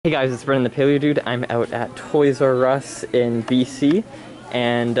Hey guys, it's Brendan the Paleo Dude. I'm out at Toys R Us in BC,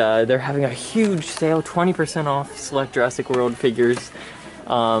 and they're having a huge sale, 20% off select Jurassic World figures.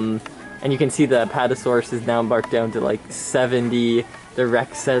 And you can see the Apatosaurus is now marked down to like 70, the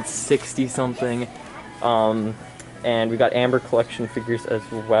Rex set's 60 something. And we got Amber collection figures as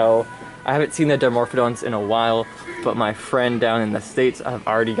well. I haven't seen the Dimorphodons in a while, but my friend down in the States have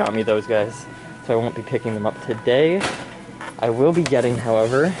already got me those guys, so I won't be picking them up today. I will be getting,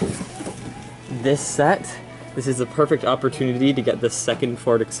 however, this set. This is a perfect opportunity to get the second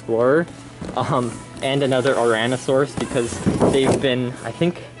Ford Explorer, and another Herrerasaurus, because they've been, I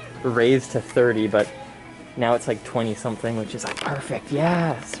think, raised to 30, but now it's like 20 something, which is like perfect.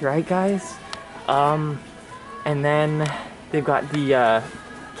 Yes, right guys? And then they've got the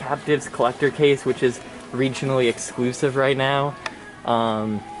Captives collector case, which is regionally exclusive right now.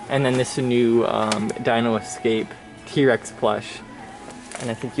 And then this new Dino Escape T-Rex plush, and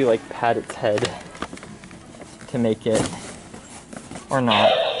I think you like pat its head to make it, or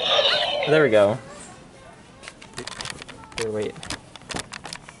not. There we go. Here, wait.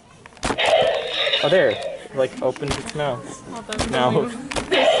 Oh, there. It, like, opens its mouth. No.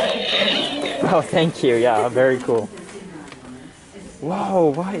 Oh, thank you. Yeah, very cool. Whoa,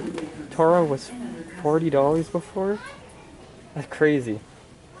 why? Toro was $40 before? That's crazy.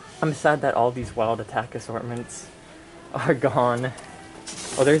 I'm sad that all these Wild Attack assortments are gone.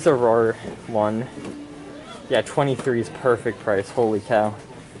 Oh, there's a Roar one. Yeah, 23 is perfect price. Holy cow.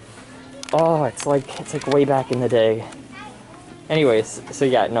 Oh, it's like way back in the day. Anyways, so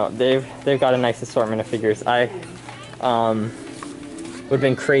yeah, no, they've got a nice assortment of figures. I would have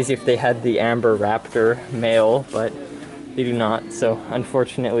been crazy if they had the Amber Raptor male, but they do not. So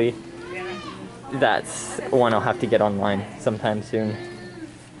unfortunately, that's one I'll have to get online sometime soon.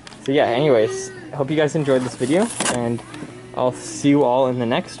 So yeah, anyways, I hope you guys enjoyed this video, and I'll see you all in the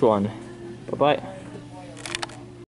next one. Bye-bye.